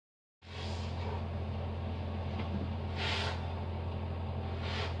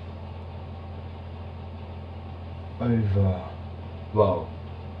over, well,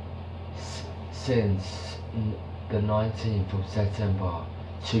 since the 19th of September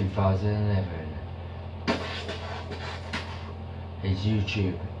 2011, his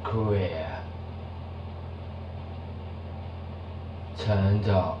YouTube career turned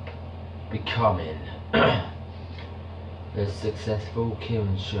up, becoming the successful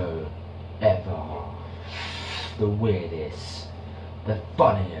Ciaran show ever, the weirdest, the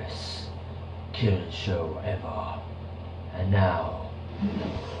funniest Ciaran show ever. And now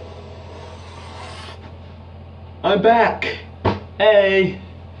I'm back. Hey,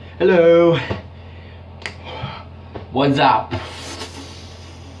 hello, what's up?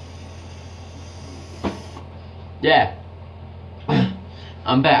 Yeah,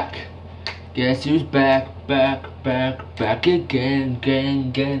 I'm back. Guess who's back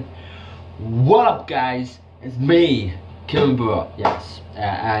again. What up, guys? It's me, Ciaran bro. Yes,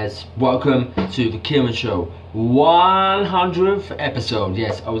 as welcome to the Ciaran show, 100th episode.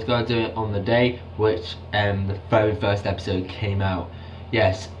 Yes, I was gonna do it on the day which the very first episode came out.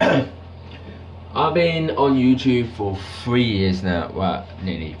 Yes. I've been on YouTube for 3 years now. Well,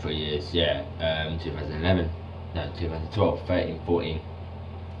 nearly 3 years. Yeah, 2011, no, 2012, 13, 14,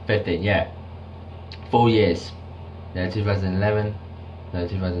 15. Yeah, 4 years. Yeah, 2011, no,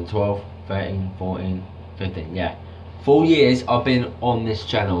 2012, 13, 14, 15. Yeah, 4 years I've been on this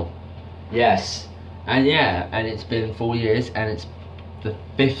channel. Yes, and yeah, and it's been 4 years, and it's the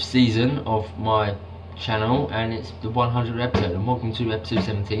 5th season of my channel, and it's the 100th episode. And welcome to episode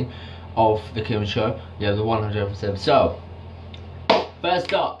 17 of the Ciaran show. Yeah, the 100th episode. So,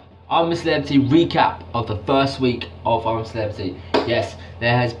 first up, I'm a Celebrity recap of the first week of I'm a Celebrity. Yes,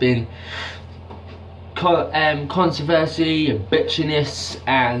 there has been controversy and bitchiness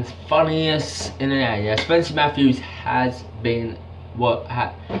and funniness in the air. Yeah, Spencer Matthews has been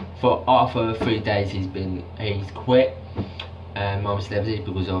for after 3 days he's quit I'm a Celebrity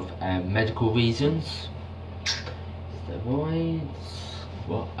because of medical reasons. Steroids.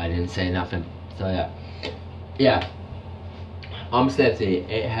 What? I didn't say nothing. So yeah, I'm a Celebrity.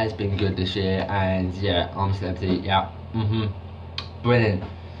 It has been good this year, and yeah, I'm a Celebrity. Yeah, brilliant.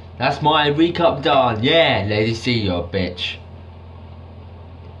 That's my recap done. Yeah, Lady C, you're a bitch.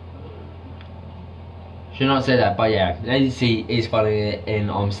 Should not say that, but yeah, Lady C is funny in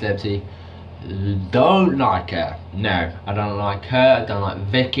I'm a Celebrity. Don't like her. No, I don't like her. I don't like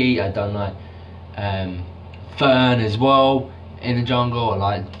Vicky. I don't like Fern as well in the jungle. I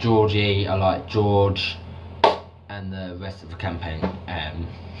like Georgie. I like George and the rest of the campaign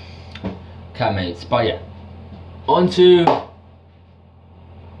campmates. But yeah, on to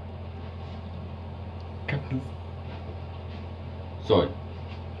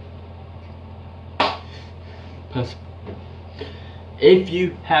if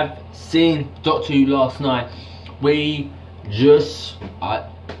you have seen Doctor Who last night, we just I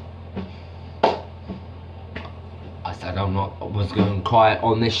said I was going to cry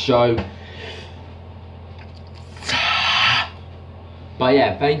on this show, but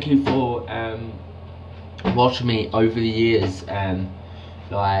yeah, thank you for watching me over the years,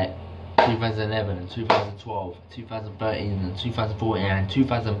 like 2011, 2012, 2013, 2014 and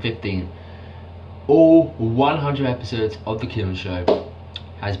 2015. All 100 episodes of the Ciaran show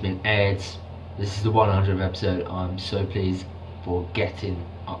has been aired. This is the 100th episode. I'm so pleased for getting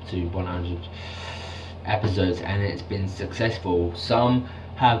up to 100 episodes, and it's been successful. Some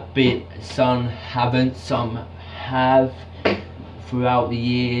have been, some haven't, some have throughout the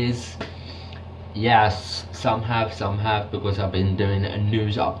years. Yes, some have because I've been doing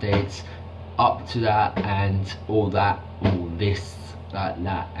news updates up to that and all this, that,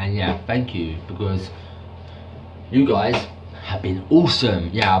 and yeah, thank you, because you guys have been awesome.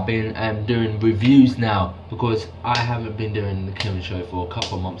 Yeah, I've been doing reviews now because I haven't been doing the Ciaran show for a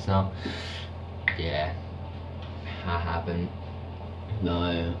couple of months now. Yeah, I haven't.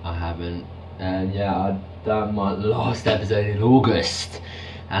 No, I haven't. And yeah, I done my last episode in August,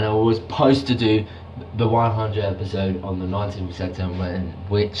 and I was supposed to do the 100th episode on the 19th of September, in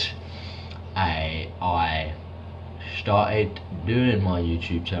which I started doing my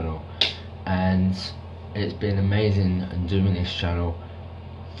YouTube channel, and it's been amazing doing this channel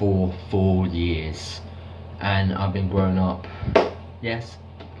for 4 years, and I've been growing up. Yes,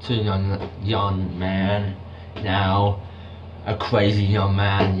 to a young man now, a crazy young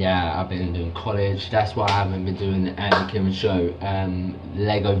man. Yeah, I've been doing college. That's why I haven't been doing the Ciaran show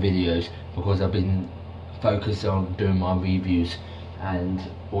Lego videos, because I've been focused on doing my reviews and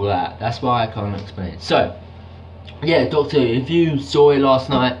all that. That's why I can't explain it. So yeah, Doctor Who, if you saw it last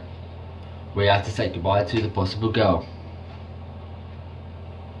night, we have to say goodbye to the possible girl.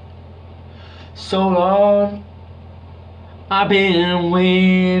 So long. I've been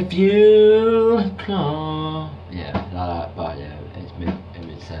with you. Yeah, like that, but yeah, it's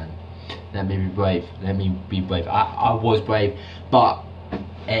let me be brave. Let me be brave. I was brave, but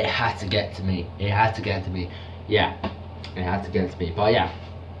it had to get to me. It had to get to me. Yeah, it had to get to me. But yeah,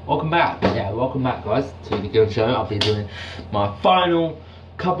 welcome back. Yeah, welcome back, guys, to the Ciaran Show. I'll be doing my final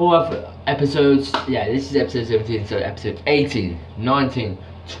couple of episodes. Yeah, this is episode 17, so episode 18, 19,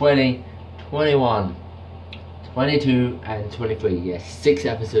 20, 21, 22 and 23. Yes, 6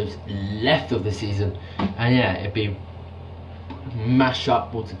 episodes left of the season, and yeah, it'd be mashed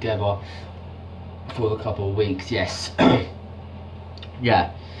up all together for a couple of weeks. Yes.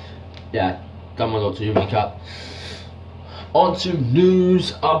 yeah, done my Doctor Who recap. On to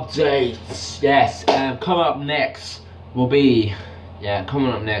news updates. Yes, coming up next will be,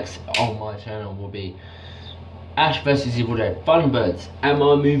 coming up next on my channel will be Ash vs Evil Dead, Thunderbirds, and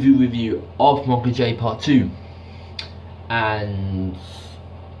my movie review of Mockingjay Part 2, and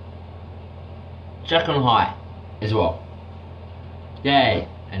Jack on High as well. Yay!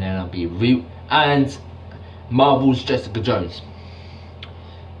 And then I'll be and Marvel's Jessica Jones.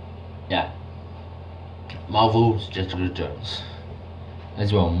 Yeah, Marvel's Jessica Jones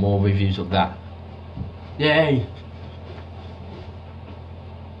as well. More reviews of that. Yay!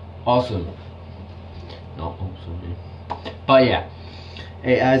 Awesome. Not awesome, but yeah,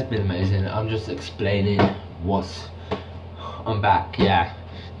 it has been amazing. I'm just explaining I'm back. Yeah,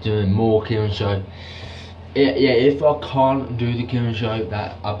 doing more Ciaran Show. Yeah, if I can't do the Ciaran Show,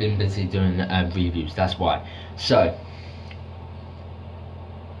 that I've been busy doing reviews, that's why. So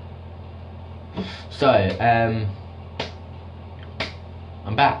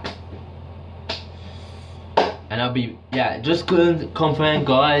I'm back, and I'll be, just confirm,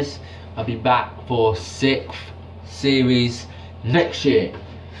 guys, I'll be back for 6th series next year.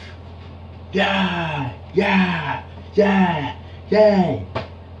 Yeah.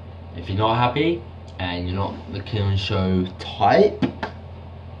 If you're not happy and you're not the Ciaran Show type,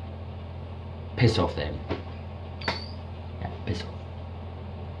 piss off then. Yeah, piss off.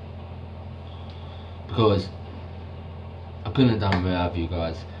 Because I couldn't have done without you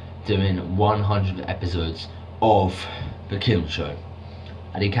guys doing 100 episodes of the Ciaran Show.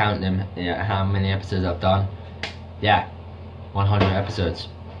 I did count them, how many episodes I've done. Yeah, 100 episodes.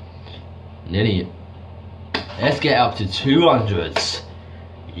 Nearly. Let's get up to 200s.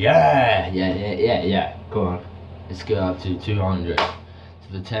 Yeah. Come on. Let's go up to 200. To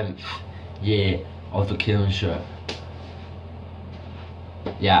the 10th year of the Ciaran Show.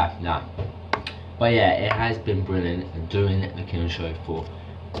 But yeah, it has been brilliant doing the Ciaran Show for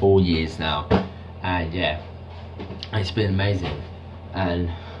 4 years now. And yeah, it's been amazing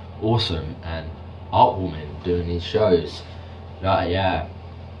and awesome and heartwarming doing these shows.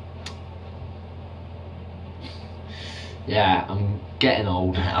 Yeah, I'm getting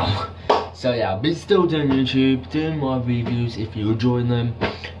old now. So yeah, I've been still doing YouTube, doing my reviews if you're enjoying them.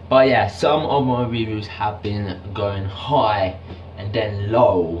 But yeah, some of my reviews have been going high and then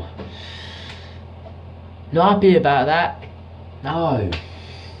low. Not happy about that? No.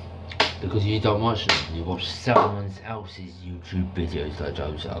 Because you don't watch them, you watch someone else's YouTube videos like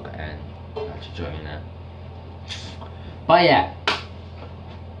Joe Sugg and actually joining that. But yeah,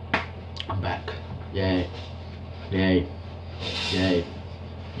 I'm back. Yay.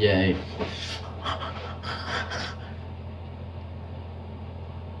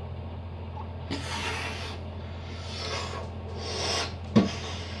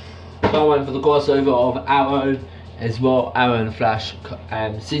 I went for the crossover of Arrow as well. Arrow and Flash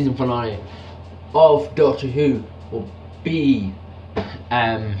season finale of Doctor Who will be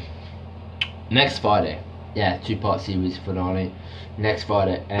next Friday. Yeah, 2-part series finale next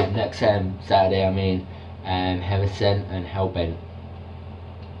Friday and next Saturday. I mean, Heaven Sent and Hellbent.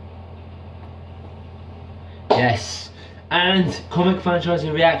 Yes, and comic franchise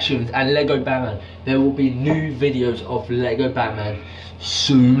reactions and Lego Batman. There will be new videos of Lego Batman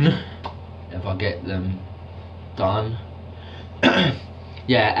soon if I get them done.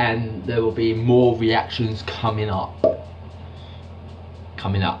 Yeah, and there will be more reactions coming up.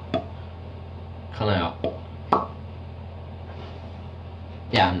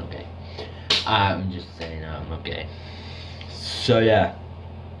 Yeah, I'm not gay. I'm just saying I'm not gay. So yeah,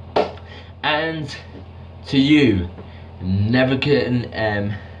 and to you, the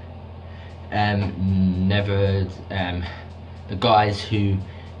guys who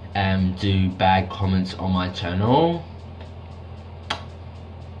do bad comments on my channel,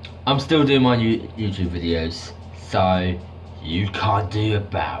 I'm still doing my YouTube videos, so you can't do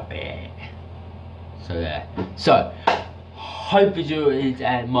about it. So yeah, so hope you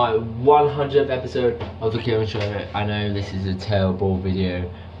enjoyed my 100th episode of the Ciaran Show. I know this is a terrible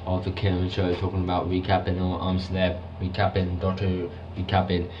video of the Ciaran Show, talking about recapping on Celeb, recapping Doctor Who,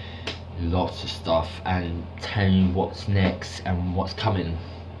 recapping lots of stuff and telling you what's next and what's coming.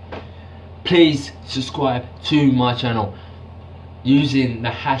 Please subscribe to my channel using the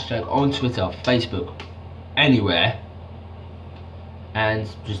hashtag on Twitter, Facebook, anywhere, and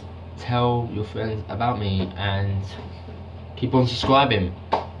just tell your friends about me and keep on subscribing.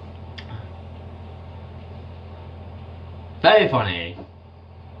 Very funny,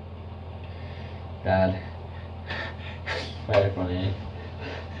 Dad. Very funny.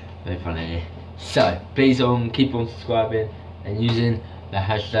 Very funny. So please keep on subscribing and using the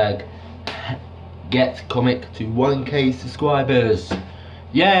hashtag GetComic to 1k subscribers.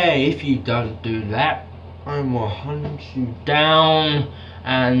 Yay! If you don't do that, I will hunt you down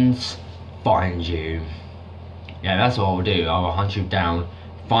and find you. Yeah, that's what I'll do. I will hunt you down,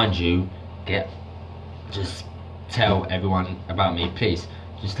 find you, just tell everyone about me, please.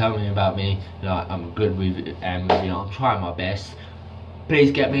 Just tell me about me. Like, I'm good with it, and I'm trying my best. Please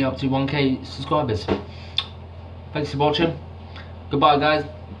get me up to 1k subscribers. Thanks for watching. Goodbye, guys.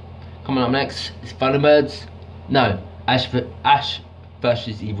 Coming up next is Thunderbirds. No, Ash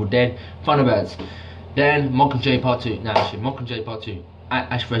vs Evil Dead. Thunderbirds. Then Mockingjay Part 2. No, actually, Mockingjay Part 2.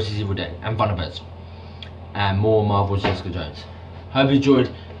 Ash vs Evil Dead and Thunderbirds. And more Marvel's Jessica Jones. Hope you enjoyed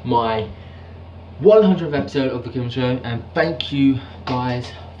my 100th episode of the Ciaran Show, and thank you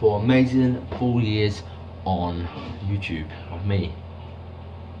guys for amazing 4 years on YouTube of me.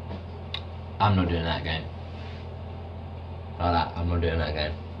 I'm not doing that again. Like that, I'm not doing that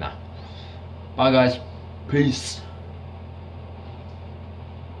again. Nah. Bye guys. Peace.